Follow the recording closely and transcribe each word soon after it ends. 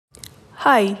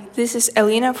Hi, this is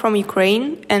Elena from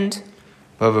Ukraine and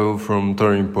Pavel from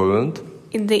Toruń, Poland.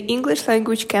 In the English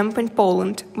language camp in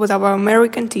Poland with our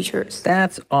American teachers.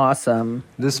 That's awesome.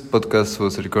 This podcast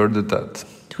was recorded at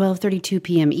 12:32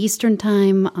 p.m. Eastern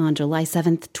Time on July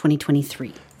 7th,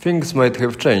 2023. Things might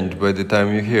have changed by the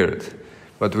time you hear it,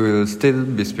 but we will still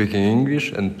be speaking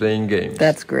English and playing games.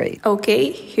 That's great.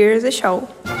 Okay, here's the show.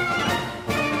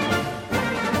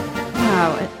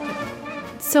 Wow,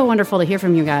 it's so wonderful to hear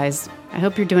from you guys. I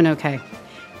hope you're doing okay.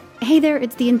 Hey there,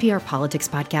 it's the NPR Politics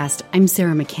Podcast. I'm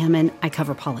Sarah McCammon. I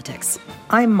cover politics.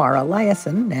 I'm Mara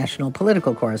Liasson, national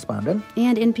political correspondent.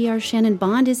 And NPR's Shannon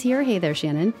Bond is here. Hey there,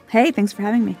 Shannon. Hey, thanks for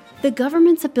having me. The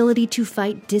government's ability to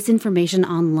fight disinformation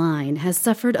online has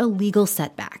suffered a legal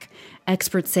setback.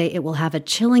 Experts say it will have a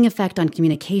chilling effect on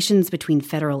communications between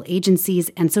federal agencies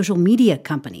and social media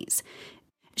companies.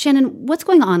 Shannon, what's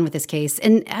going on with this case?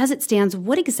 And as it stands,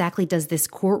 what exactly does this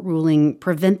court ruling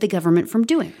prevent the government from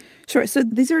doing? Sure. So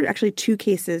these are actually two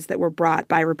cases that were brought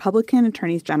by Republican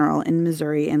attorneys general in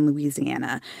Missouri and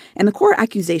Louisiana. And the core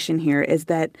accusation here is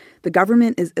that the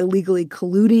government is illegally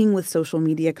colluding with social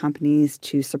media companies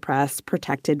to suppress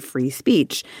protected free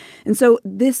speech. And so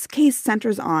this case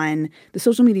centers on the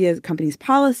social media companies'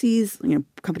 policies,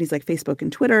 companies like Facebook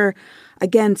and Twitter,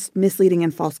 against misleading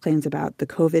and false claims about the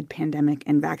COVID pandemic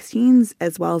and vaccines,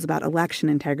 as well as about election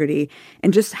integrity,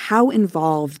 and just how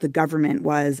involved the government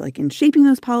was in shaping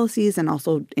those policies and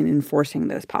also in enforcing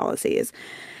those policies.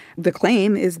 The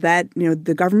claim is that,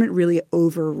 the government really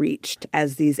overreached,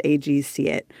 as these AGs see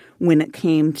it, when it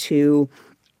came to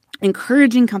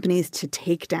encouraging companies to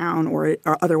take down or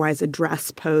otherwise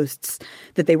address posts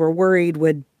that they were worried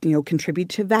would, contribute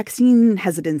to vaccine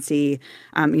hesitancy,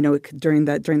 during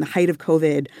the height of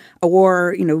COVID,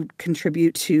 or,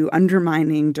 contribute to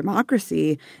undermining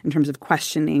democracy in terms of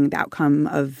questioning the outcome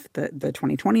of the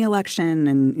 2020 election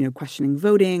and, questioning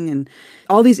voting and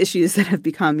all these issues that have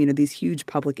become, these huge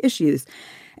public issues.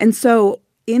 And so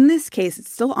in this case,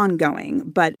 it's still ongoing,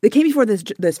 but it came before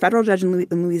this federal judge in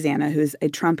Louisiana who's a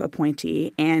Trump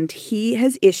appointee, and he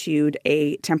has issued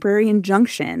a temporary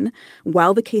injunction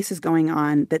while the case is going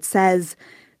on that says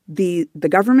the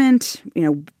government,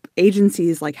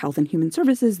 agencies like Health and Human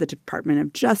Services, the Department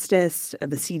of Justice,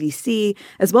 the CDC,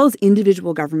 as well as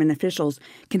individual government officials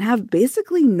can have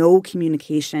basically no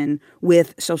communication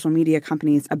with social media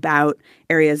companies about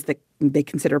areas that they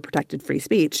consider protected free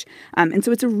speech. And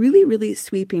so it's a really, really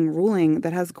sweeping ruling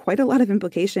that has quite a lot of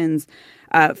implications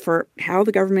for how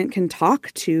the government can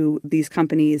talk to these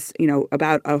companies,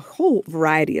 about a whole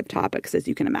variety of topics, as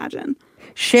you can imagine.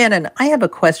 Shannon, I have a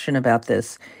question about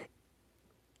this.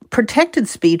 Protected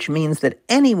speech means that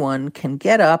anyone can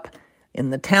get up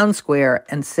in the town square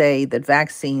and say that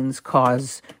vaccines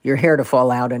cause your hair to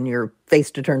fall out and your face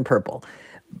to turn purple.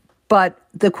 But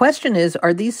the question is,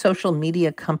 are these social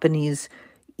media companies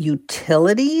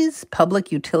utilities,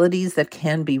 public utilities that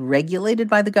can be regulated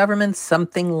by the government,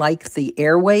 something like the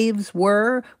airwaves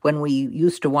were when we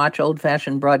used to watch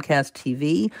old-fashioned broadcast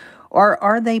TV? Or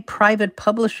are they private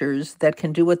publishers that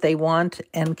can do what they want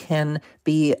and can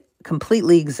be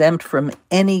completely exempt from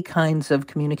any kinds of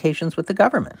communications with the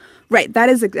government? Right. That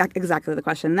is exactly the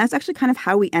question. And that's actually kind of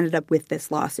how we ended up with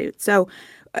this lawsuit. So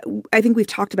I think we've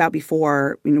talked about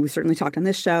before, we certainly talked on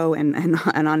this show and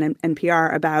on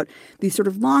NPR about these sort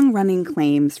of long-running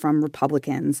claims from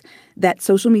Republicans that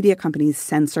social media companies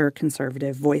censor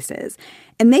conservative voices.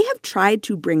 And they have tried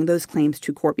to bring those claims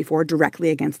to court before directly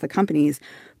against the companies.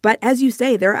 But as you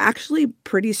say, there are actually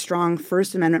pretty strong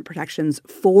First Amendment protections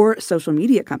for social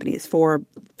media companies, for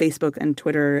Facebook and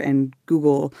Twitter and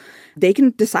Google. They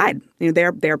can decide,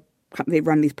 they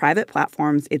run these private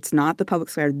platforms. It's not the public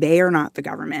sphere. They are not the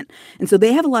government. And so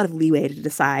they have a lot of leeway to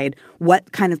decide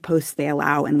what kind of posts they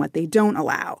allow and what they don't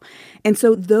allow. And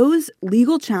so those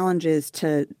legal challenges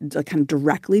to kind of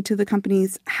directly to the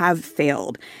companies have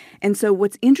failed. And so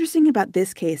what's interesting about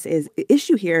this case is the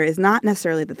issue here is not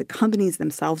necessarily that the companies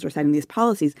themselves are setting these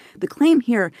policies. The claim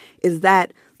here is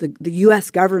that the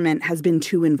U.S. government has been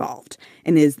too involved,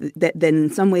 and is that in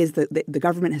some ways the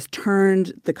government has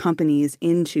turned the companies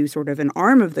into sort of an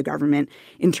arm of the government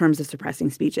in terms of suppressing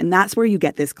speech. And that's where you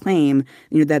get this claim,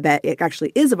 that it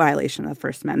actually is a violation of the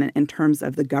First Amendment in terms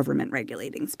of the government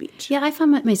regulating speech. Yeah, I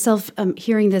found myself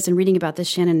hearing this and reading about this,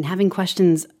 Shannon, and having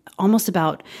questions almost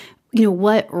about,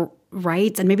 what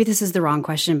rights, and maybe this is the wrong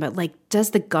question, but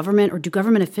does the government or do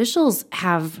government officials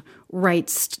have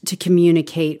rights to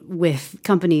communicate with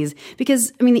companies?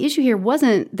 Because, the issue here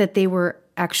wasn't that they were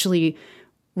actually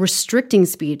restricting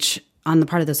speech on the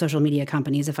part of the social media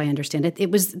companies, if I understand it.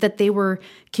 It was that they were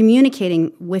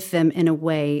communicating with them in a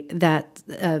way that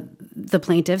the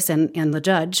plaintiffs and the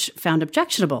judge found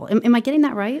objectionable. Am I getting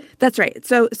that right? That's right.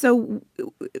 So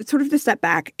sort of to step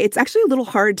back, it's actually a little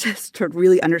hard to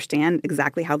really understand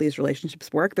exactly how these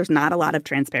relationships work. There's not a lot of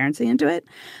transparency into it.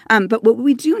 But what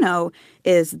we do know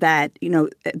is that,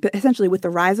 essentially with the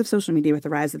rise of social media, with the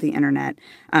rise of the internet,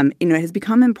 it has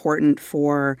become important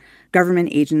for government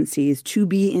agencies to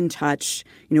be in touch,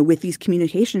 with these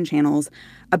communication channels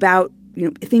about,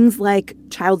 things like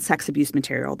child sex abuse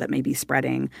material that may be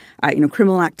spreading,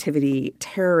 criminal activity,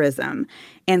 terrorism.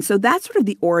 And so that's sort of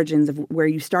the origins of where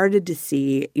you started to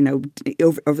see,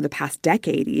 over the past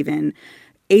decade even,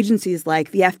 agencies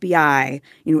like the FBI,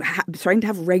 starting to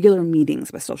have regular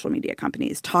meetings with social media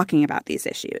companies talking about these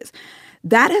issues.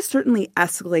 That has certainly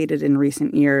escalated in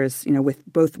recent years, with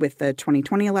the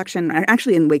 2020 election,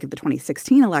 actually in wake of the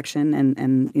 2016 election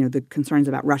and the concerns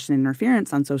about Russian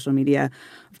interference on social media,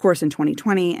 of course, in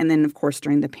 2020. And then, of course,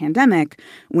 during the pandemic,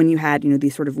 when you had,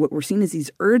 these sort of what we're seeing as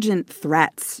these urgent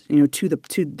threats, to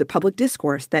the public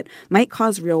discourse that might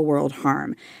cause real world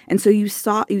harm. And so you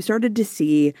started to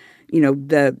see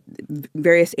the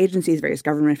various agencies, various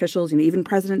government officials, even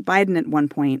President Biden at one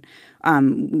point,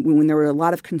 when there were a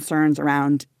lot of concerns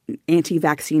around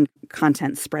anti-vaccine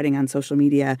content spreading on social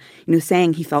media,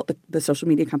 saying he felt that the social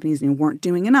media companies weren't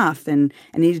doing enough and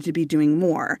needed to be doing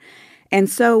more. And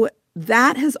so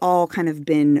that has all kind of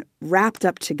been wrapped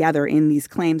up together in these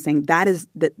claims saying that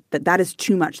is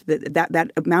too much,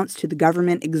 that amounts to the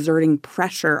government exerting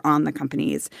pressure on the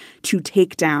companies to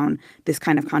take down this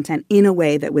kind of content in a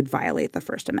way that would violate the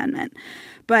First Amendment.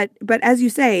 But as you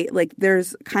say,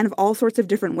 there's kind of all sorts of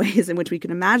different ways in which we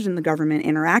can imagine the government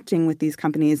interacting with these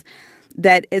companies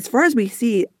that, as far as we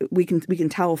see, we can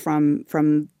tell from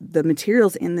the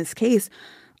materials in this case,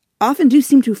 often do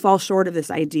seem to fall short of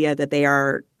this idea that they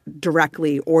are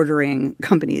directly ordering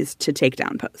companies to take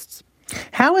down posts.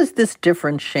 How is this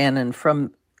different, Shannon,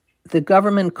 from the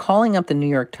government calling up the New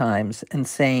York Times and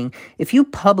saying, if you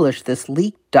publish this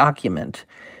leaked document,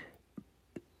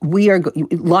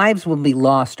 lives will be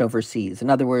lost overseas? In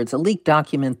other words, a leaked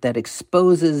document that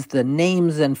exposes the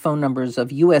names and phone numbers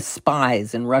of U.S.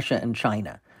 spies in Russia and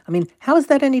China. I mean, how is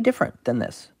that any different than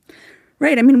this?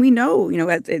 Right. I mean, we know,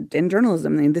 in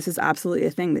journalism, this is absolutely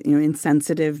a thing that, in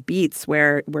sensitive beats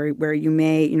where you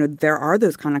may, there are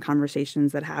those kind of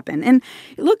conversations that happen. And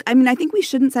look, I mean, I think we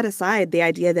shouldn't set aside the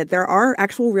idea that there are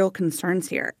actual real concerns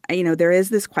here. There is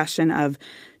this question of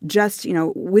just,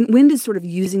 when does sort of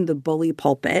using the bully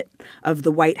pulpit of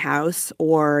the White House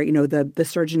or, the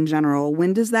Surgeon General,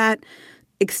 when does that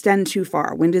extend too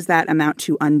far? When does that amount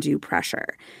to undue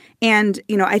pressure? And,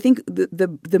 I think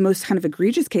the most kind of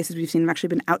egregious cases we've seen have actually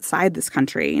been outside this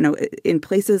country. In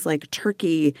places like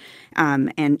Turkey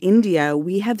and India,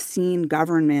 we have seen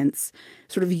governments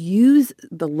sort of use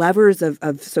the levers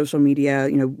of social media,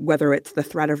 whether it's the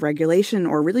threat of regulation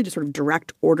or really just sort of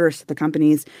direct orders to the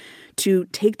companies to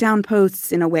take down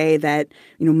posts in a way that,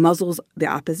 muzzles the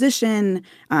opposition,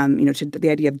 to the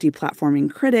idea of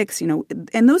deplatforming critics,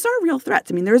 and those are real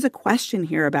threats. I mean, there's a question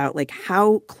here about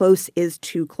how close is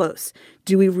too close?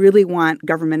 Do we really want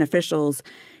government officials,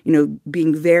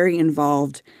 being very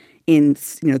involved in,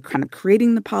 kind of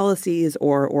creating the policies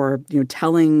or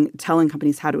telling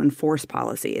companies how to enforce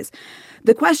policies?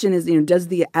 The question is, does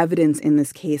the evidence in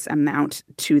this case amount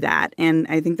to that? And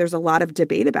I think there's a lot of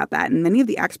debate about that. And many of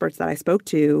the experts that I spoke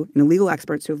to, legal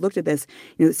experts who have looked at this,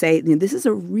 say this is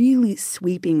a really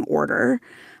sweeping order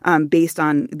based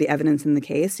on the evidence in the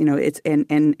case. It's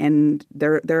and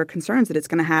there are concerns that it's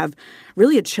going to have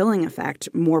really a chilling effect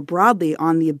more broadly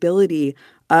on the ability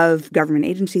of government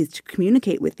agencies to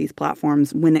communicate with these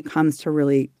platforms when it comes to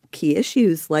really key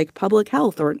issues like public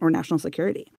health or national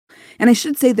security. And I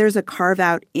should say there's a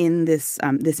carve-out in this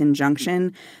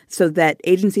injunction so that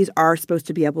agencies are supposed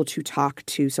to be able to talk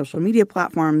to social media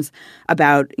platforms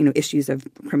about, issues of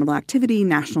criminal activity,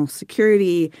 national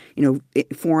security,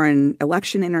 foreign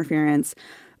election interference.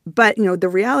 But, the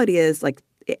reality is,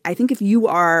 I think if you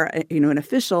are, an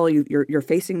official, you're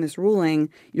facing this ruling,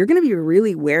 you're going to be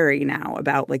really wary now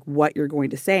about, what you're going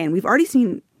to say. And we've already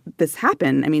seen this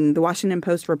happen. I mean, the Washington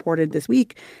Post reported this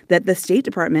week that the State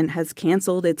Department has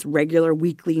canceled its regular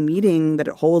weekly meeting that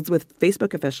it holds with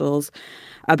Facebook officials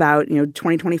about,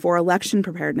 2024 election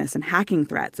preparedness and hacking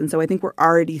threats. And so I think we're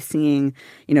already seeing,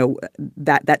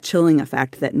 that chilling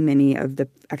effect that many of the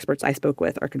experts I spoke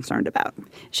with are concerned about.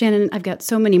 Shannon, I've got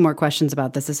so many more questions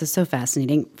about this. This is so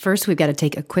fascinating. First, we've got to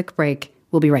take a quick break.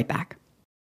 We'll be right back.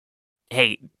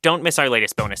 Hey, don't miss our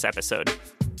latest bonus episode.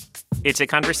 It's a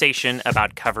conversation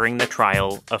about covering the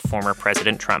trial of former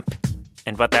President Trump.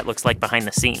 and what that looks like behind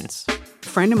the scenes. A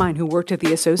friend of mine who worked at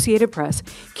the Associated Press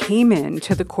came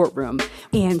into the courtroom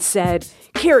and said,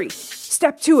 "Carrie,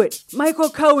 step to it. Michael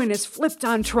Cohen has flipped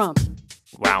on Trump."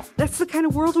 Wow. That's the kind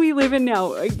of world we live in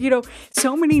now.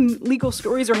 So many legal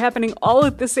stories are happening all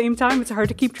at the same time. It's hard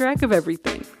to keep track of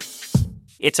everything.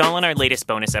 It's all in our latest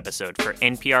bonus episode for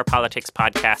NPR Politics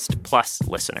Podcast Plus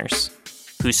listeners,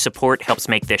 whose support helps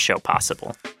make this show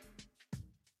possible.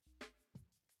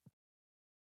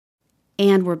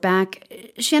 And we're back.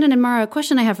 Shannon and Mara, a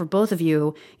question I have for both of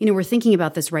you. We're thinking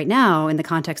about this right now in the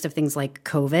context of things like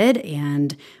COVID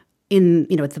and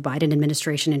with the Biden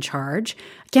administration in charge.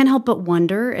 I can't help but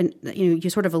wonder, and you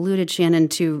sort of alluded, Shannon,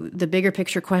 to the bigger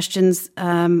picture questions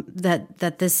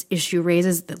that this issue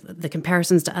raises, the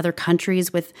comparisons to other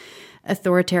countries with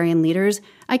authoritarian leaders.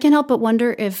 I can't help but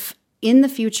wonder if in the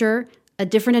future a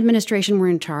different administration were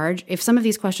in charge, if some of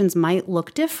these questions might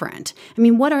look different. I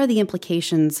mean, what are the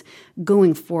implications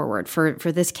going forward for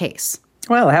this case?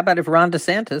 Well, how about if Ron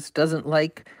DeSantis doesn't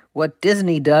like what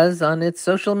Disney does on its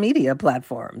social media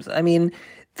platforms? I mean,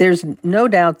 there's no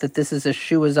doubt that this is a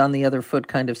shoe is on the other foot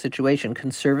kind of situation.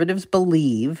 Conservatives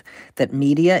believe that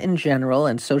media in general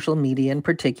and social media in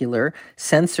particular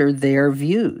censor their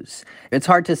views. It's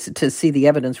hard to see the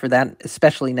evidence for that,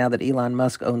 especially now that Elon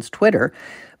Musk owns Twitter.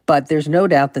 But there's no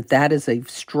doubt that that is a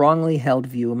strongly held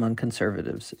view among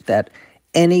conservatives, that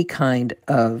any kind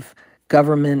of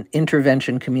government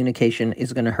intervention communication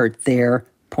is going to hurt their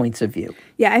points of view.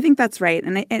 Yeah, I think that's right.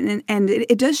 And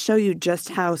it does show you just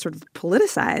how sort of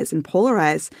politicized and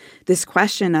polarized this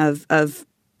question of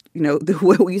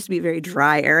what used to be a very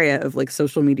dry area of like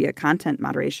social media content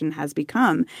moderation has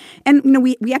become. And,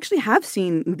 we actually have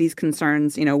seen these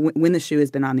concerns, when the shoe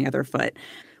has been on the other foot.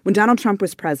 When Donald Trump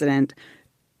was president,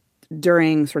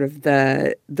 during sort of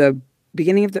the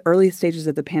beginning of the early stages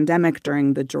of the pandemic,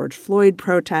 during the George Floyd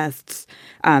protests,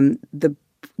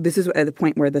 this is at the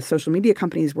point where the social media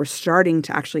companies were starting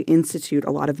to actually institute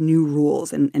a lot of new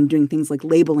rules and doing things like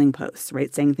labeling posts,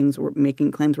 right? Saying things were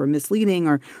making claims were misleading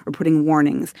or putting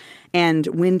warnings. And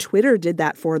when Twitter did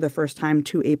that for the first time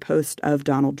to a post of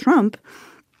Donald Trump,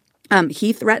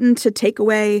 he threatened to take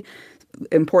away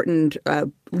important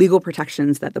legal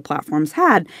protections that the platforms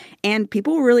had. And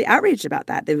people were really outraged about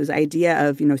that. There was the idea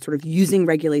of, sort of using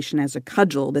regulation as a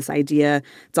cudgel. This idea,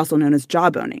 it's also known as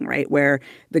jawboning, right? Where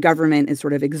the government is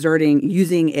sort of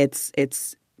using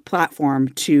its platform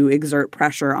to exert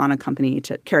pressure on a company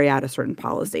to carry out a certain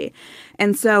policy.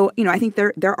 And so, I think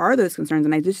there are those concerns.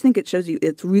 And I just think it shows you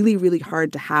it's really, really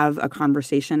hard to have a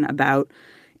conversation about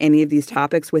any of these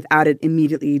topics without it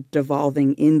immediately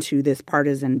devolving into this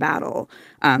partisan battle.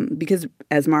 Because,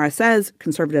 as Mara says,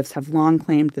 conservatives have long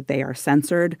claimed that they are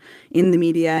censored in the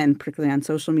media and particularly on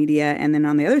social media. And then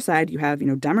on the other side, you have,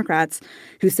 Democrats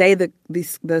who say that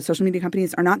the social media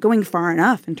companies are not going far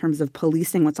enough in terms of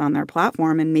policing what's on their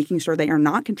platform and making sure they are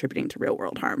not contributing to real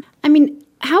world harm. I mean,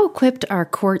 how equipped are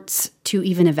courts to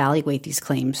even evaluate these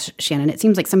claims, Shannon? It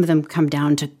seems like some of them come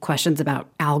down to questions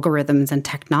about algorithms and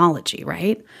technology,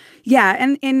 right? Yeah.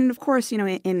 And of course,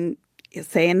 in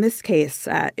this case,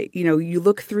 you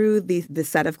look through the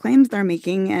set of claims they're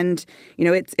making and,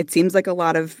 it seems like a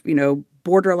lot of,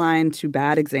 borderline to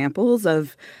bad examples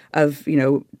of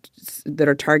that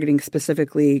are targeting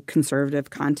specifically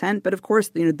conservative content. But of course,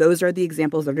 those are the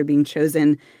examples that are being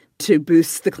chosen to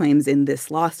boost the claims in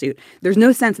this lawsuit. There's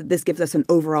no sense that this gives us an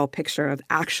overall picture of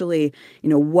actually,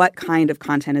 what kind of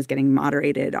content is getting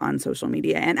moderated on social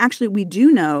media. And actually, we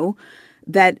do know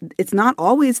that it's not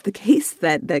always the case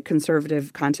that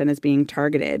conservative content is being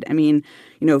targeted. I mean,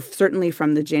 certainly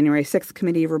from the January 6th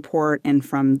committee report and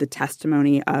from the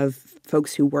testimony of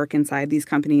folks who work inside these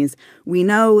companies, we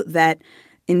know that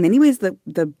in many ways,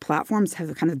 the platforms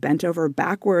have kind of bent over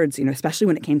backwards, especially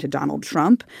when it came to Donald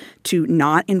Trump, to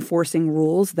not enforcing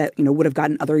rules that, would have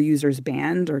gotten other users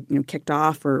banned or, kicked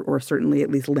off or certainly at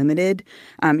least limited.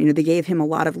 They gave him a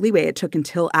lot of leeway. It took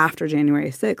until after January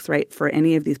 6th, right, for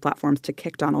any of these platforms to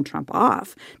kick Donald Trump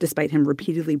off, despite him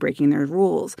repeatedly breaking their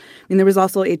rules. There was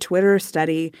also a Twitter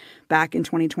study back in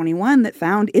 2021 that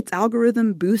found its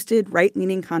algorithm boosted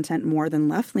right-leaning content more than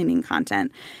left-leaning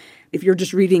content. If you're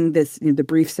just reading this, the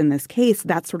briefs in this case,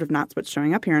 that's sort of not what's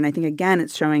showing up here. And I think, again,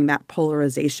 it's showing that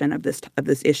polarization of this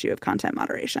issue of content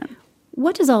moderation.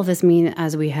 What does all this mean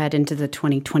as we head into the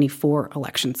 2024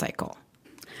 election cycle?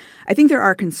 I think there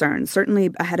are concerns, certainly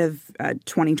ahead of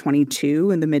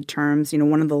 2022 in the midterms.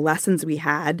 One of the lessons we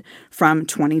had from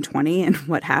 2020 and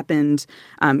what happened,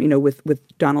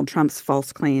 with Donald Trump's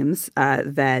false claims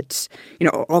that,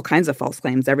 all kinds of false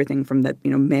claims, everything from that,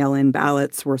 mail-in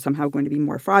ballots were somehow going to be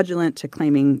more fraudulent to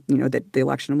claiming, that the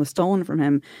election was stolen from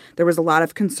him. There was a lot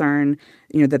of concern,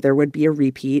 that there would be a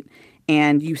repeat.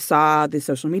 And you saw the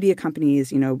social media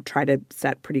companies, try to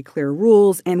set pretty clear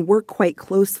rules and work quite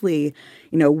closely,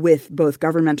 with both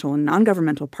governmental and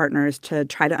non-governmental partners to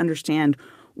try to understand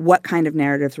what kind of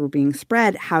narratives were being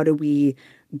spread. How do we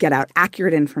get out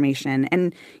accurate information?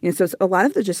 And, so it's a lot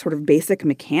of the just sort of basic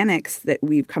mechanics that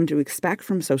we've come to expect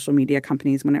from social media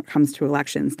companies when it comes to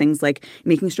elections. Things like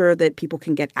making sure that people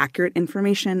can get accurate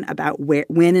information about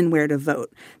when and where to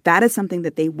vote. That is something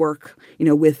that they work,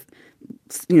 with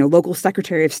local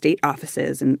Secretary of State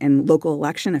offices and local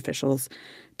election officials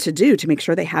to do to make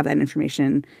sure they have that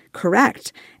information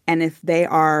correct. And if they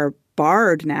are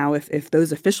barred now, if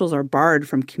those officials are barred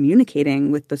from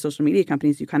communicating with the social media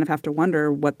companies, you kind of have to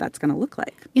wonder what that's going to look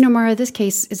like. Mara, this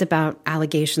case is about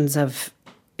allegations of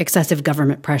excessive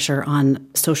government pressure on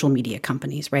social media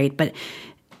companies, right? But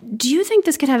do you think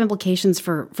this could have implications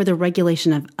for the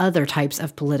regulation of other types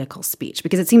of political speech?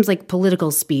 Because it seems like political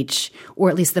speech,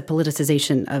 or at least the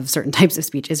politicization of certain types of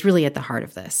speech, is really at the heart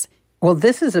of this. Well,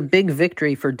 this is a big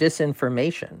victory for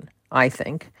disinformation, I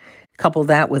think. Couple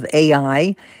that with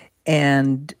AI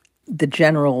and the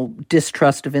general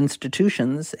distrust of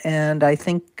institutions, and I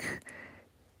think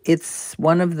it's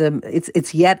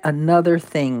it's yet another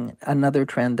trend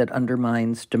that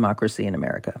undermines democracy in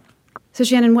America. So,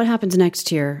 Shannon, what happens next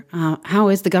here? How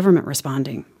is the government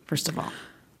responding, first of all?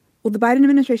 Well, the Biden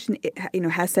administration,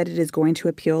 has said it is going to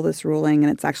appeal this ruling,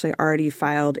 and it's actually already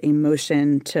filed a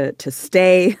motion to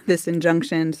stay this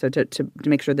injunction, so to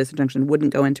make sure this injunction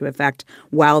wouldn't go into effect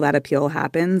while that appeal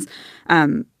happens.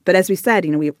 But as we said,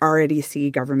 we already see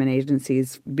government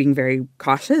agencies being very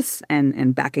cautious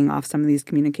and backing off some of these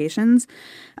communications.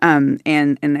 And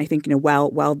I think,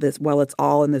 while it's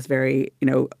all in this very,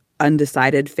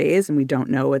 undecided phase and we don't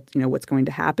know what's going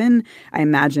to happen, I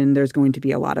imagine there's going to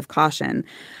be a lot of caution.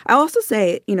 I'll also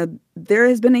say, there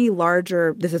has been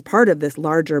this is part of this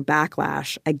larger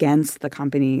backlash against the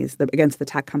companies, against the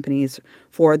tech companies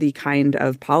for the kind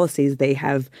of policies that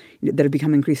have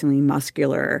become increasingly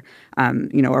muscular,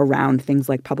 around things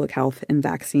like public health and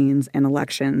vaccines and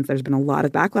elections. There's been a lot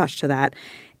of backlash to that.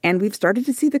 And we've started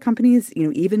to see the companies,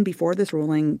 even before this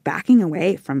ruling, backing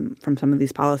away from some of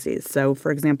these policies. So,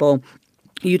 for example,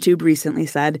 YouTube recently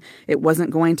said it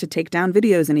wasn't going to take down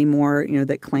videos anymore,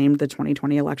 that claimed the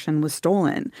 2020 election was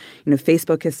stolen.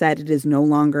 Facebook has said it is no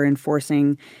longer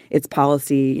enforcing its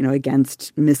policy,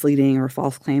 against misleading or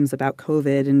false claims about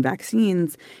COVID and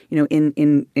vaccines,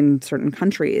 in certain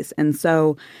countries. And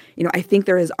so, I think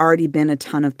there has already been a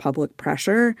ton of public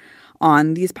pressure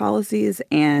on these policies.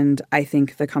 And I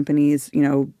think the companies,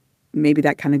 maybe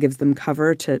that kind of gives them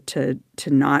cover to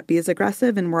not be as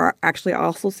aggressive. And we're actually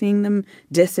also seeing them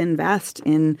disinvest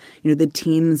in, the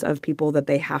teams of people that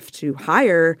they have to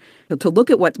hire to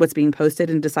look at what's being posted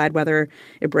and decide whether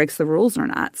it breaks the rules or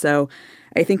not. So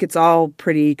I think it's all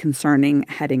pretty concerning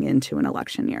heading into an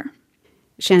election year.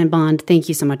 Shannon Bond, thank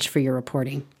you so much for your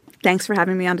reporting. Thanks for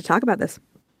having me on to talk about this.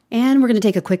 And we're going to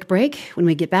take a quick break. When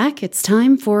we get back, it's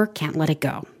time for Can't Let It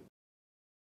Go.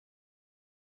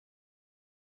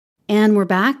 And we're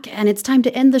back, and it's time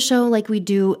to end the show like we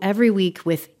do every week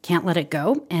with Can't Let It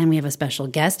Go. And we have a special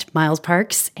guest, Miles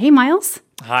Parks. Hey, Miles.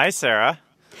 Hi, Sarah.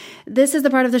 This is the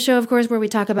part of the show, of course, where we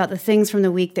talk about the things from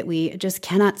the week that we just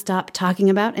cannot stop talking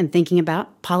about and thinking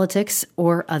about, politics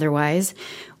or otherwise.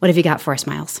 What have you got for us,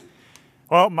 Miles?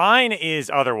 Well, mine is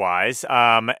otherwise,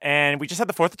 and we just had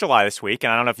the 4th of July this week,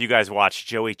 and I don't know if you guys watched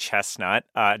Joey Chestnut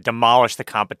demolish the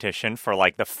competition for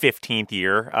like the 15th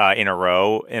year in a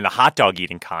row in the hot dog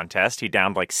eating contest. He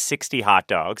downed like 60 hot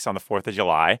dogs on the 4th of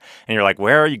July, and you're like,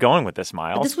 where are you going with this,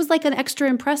 Miles? But this was like an extra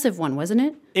impressive one, wasn't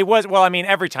it? It was. Well, I mean,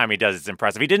 every time he does, it's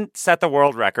impressive. He didn't set the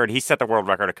world record. He set the world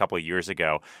record a couple of years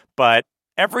ago, but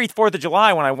every 4th of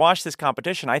July, when I watch this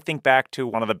competition, I think back to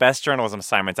one of the best journalism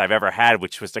assignments I've ever had,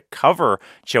 which was to cover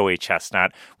Joey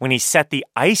Chestnut when he set the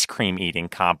ice cream eating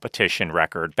competition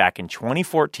record back in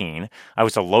 2014. I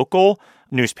was a local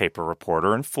newspaper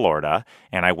reporter in Florida,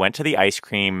 and I went to the ice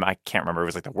cream, I can't remember, it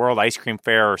was like the World Ice Cream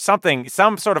Fair or something,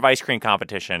 some sort of ice cream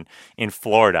competition in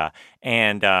Florida.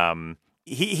 And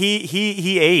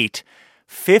he ate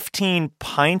 15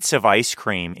 pints of ice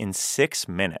cream in 6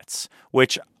 minutes,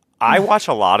 which I watch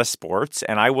a lot of sports,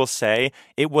 and I will say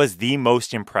it was the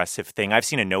most impressive thing. I've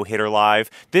seen a no-hitter live.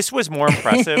 This was more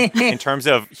impressive in terms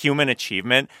of human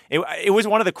achievement. It was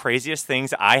one of the craziest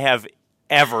things I have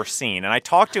ever seen. And I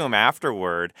talked to him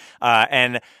afterward,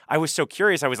 and I was so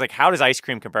curious. I was like, how does ice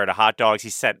cream compare to hot dogs? He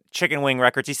set chicken wing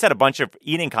records. He set a bunch of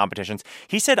eating competitions.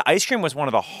 He said ice cream was one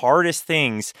of the hardest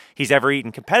things he's ever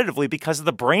eaten competitively because of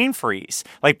the brain freeze.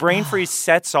 Like, brain freeze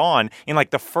sets on in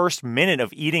like the first minute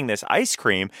of eating this ice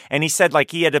cream. And he said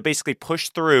like he had to basically push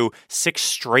through 6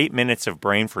 straight minutes of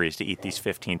brain freeze to eat these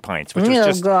 15 pints, which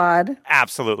was just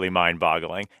absolutely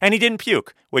mind-boggling. And he didn't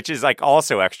puke, which is like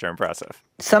also extra impressive.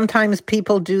 Sometimes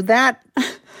people do that.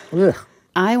 Ugh.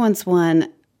 I once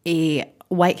won a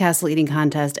White Castle eating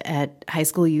contest at high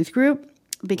school youth group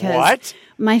because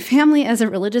my family, as a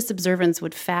religious observance,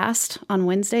 would fast on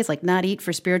Wednesdays, like not eat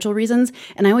for spiritual reasons.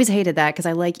 And I always hated that because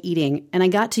I like eating. And I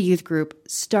got to youth group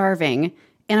starving,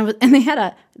 and they had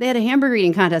a hamburger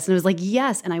eating contest, and it was like,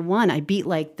 yes, and I won. I beat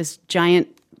like this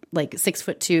giant, like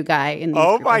 6'2" guy in the youth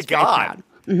group. Oh my God.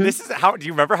 Mm-hmm. This is how. Do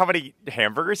you remember how many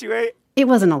hamburgers you ate? It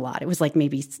wasn't a lot. It was like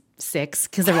maybe 6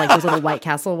 because they're like those little White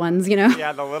Castle ones, you know?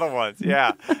 Yeah, the little ones.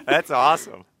 Yeah, that's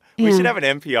awesome. Yeah. We should have an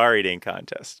NPR eating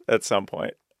contest at some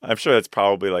point. I'm sure that's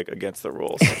probably like against the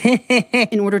rules.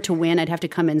 In order to win, I'd have to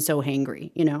come in so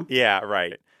hangry, you know? Yeah,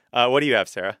 right. What do you have,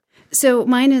 Sarah? So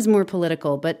mine is more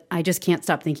political, but I just can't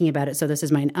stop thinking about it, so this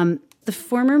is mine. The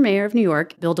former mayor of New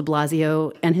York, Bill de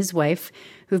Blasio, and his wife,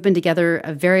 who've been together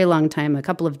a very long time, a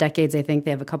couple of decades, I think.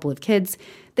 They have a couple of kids.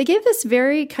 They gave this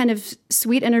very kind of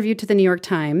sweet interview to the New York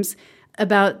Times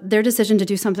about their decision to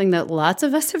do something that lots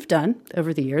of us have done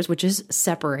over the years, which is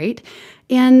separate.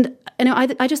 And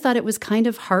I just thought it was kind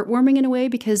of heartwarming in a way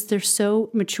because they're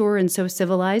so mature and so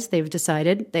civilized. They've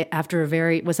decided, after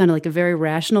what sounded like a very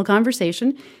rational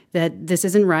conversation, that this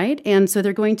isn't right. And so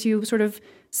they're going to sort of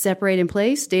separate in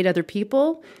place, date other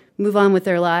people, move on with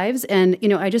their lives. And,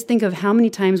 I just think of how many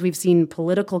times we've seen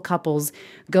political couples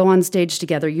go on stage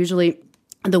together, usually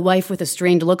the wife with a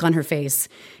strained look on her face,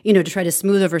 to try to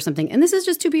smooth over something. And this is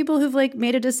just two people who've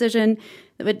made a decision.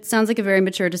 It sounds like a very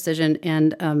mature decision.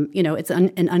 And, it's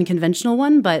an unconventional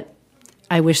one, but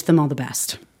I wish them all the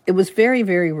best. It was very,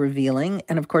 very revealing.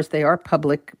 And of course, they are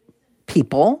public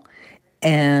people.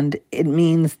 And it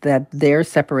means that their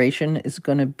separation is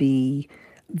going to be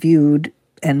viewed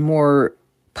and more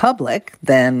public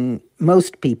than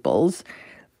most people's.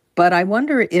 But I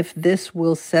wonder if this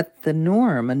will set the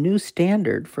norm, a new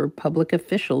standard for public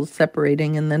officials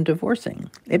separating and then divorcing.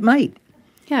 It might.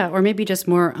 Yeah, or maybe just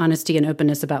more honesty and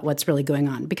openness about what's really going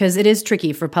on, because it is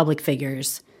tricky for public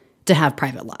figures to have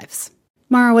private lives.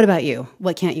 Mara, what about you?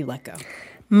 What can't you let go?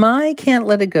 My can't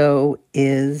let it go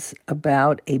is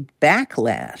about a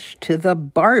backlash to the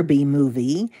Barbie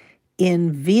movie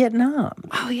in Vietnam.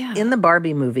 Oh, yeah. In the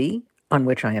Barbie movie, on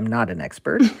which I am not an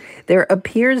expert, there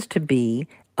appears to be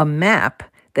a map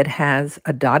that has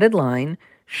a dotted line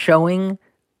showing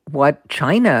what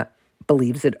China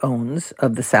believes it owns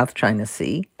of the South China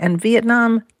Sea, and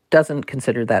Vietnam doesn't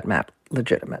consider that map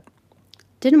legitimate.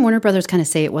 Didn't Warner Brothers kind of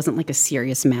say it wasn't like a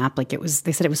serious map? Like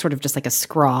they said it was sort of just like a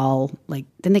scrawl. Like,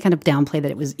 didn't they kind of downplay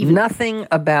that it was even... Nothing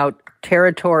about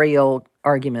territorial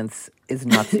arguments is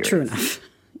not serious. True enough.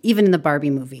 Even in the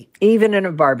Barbie movie. Even in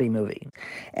a Barbie movie.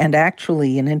 And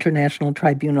actually, an international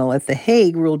tribunal at The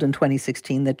Hague ruled in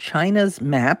 2016 that China's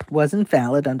map wasn't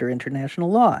valid under international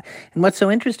law. And what's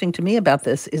so interesting to me about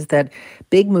this is that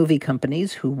big movie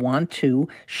companies who want to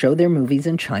show their movies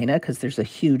in China, because there's a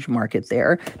huge market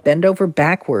there, bend over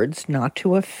backwards not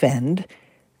to offend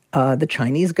the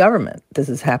Chinese government. This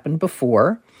has happened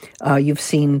before. You've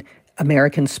seen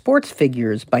American sports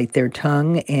figures bite their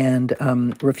tongue and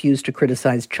refuse to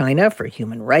criticize China for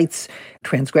human rights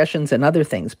transgressions and other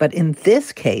things. But in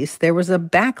this case, there was a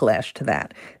backlash to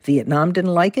that. Vietnam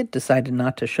didn't like it, decided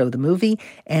not to show the movie.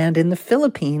 And in the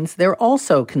Philippines, they're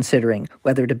also considering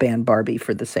whether to ban Barbie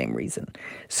for the same reason.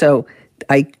 So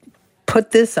I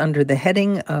put this under the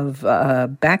heading of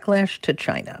backlash to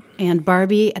China. And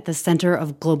Barbie at the center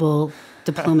of global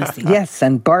diplomacy. Yes,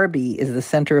 and Barbie is the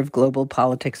center of global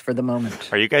politics for the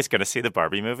moment. Are you guys going to see the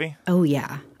Barbie movie? Oh,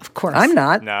 yeah, of course. I'm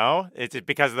not. No? Is it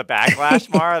because of the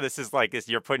backlash, Mara? This is like,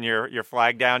 you're putting your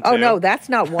flag down, too? Oh, no, that's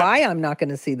not why I'm not going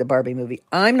to see the Barbie movie.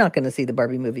 I'm not going to see the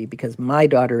Barbie movie because my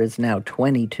daughter is now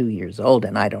 22 years old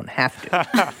and I don't have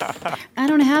to. I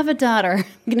don't have a daughter.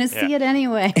 I'm going to see it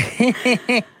anyway.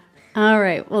 All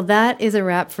right. Well, that is a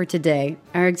wrap for today.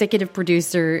 Our executive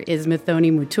producer is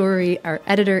Mithoni Muturi. Our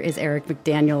editor is Eric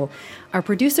McDaniel. Our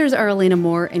producers are Elena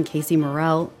Moore and Casey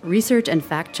Morrell. Research and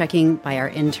fact-checking by our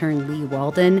intern, Lee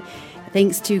Walden.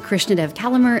 Thanks to Krishnadev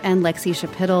Kalamer and Lexi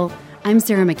Shapital. I'm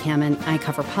Sarah McCammon. I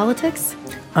cover politics.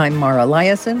 I'm Mara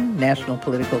Liasson, national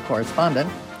political correspondent.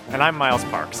 And I'm Miles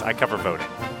Parks. I cover voting.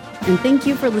 And thank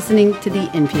you for listening to the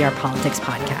NPR Politics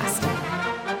Podcast.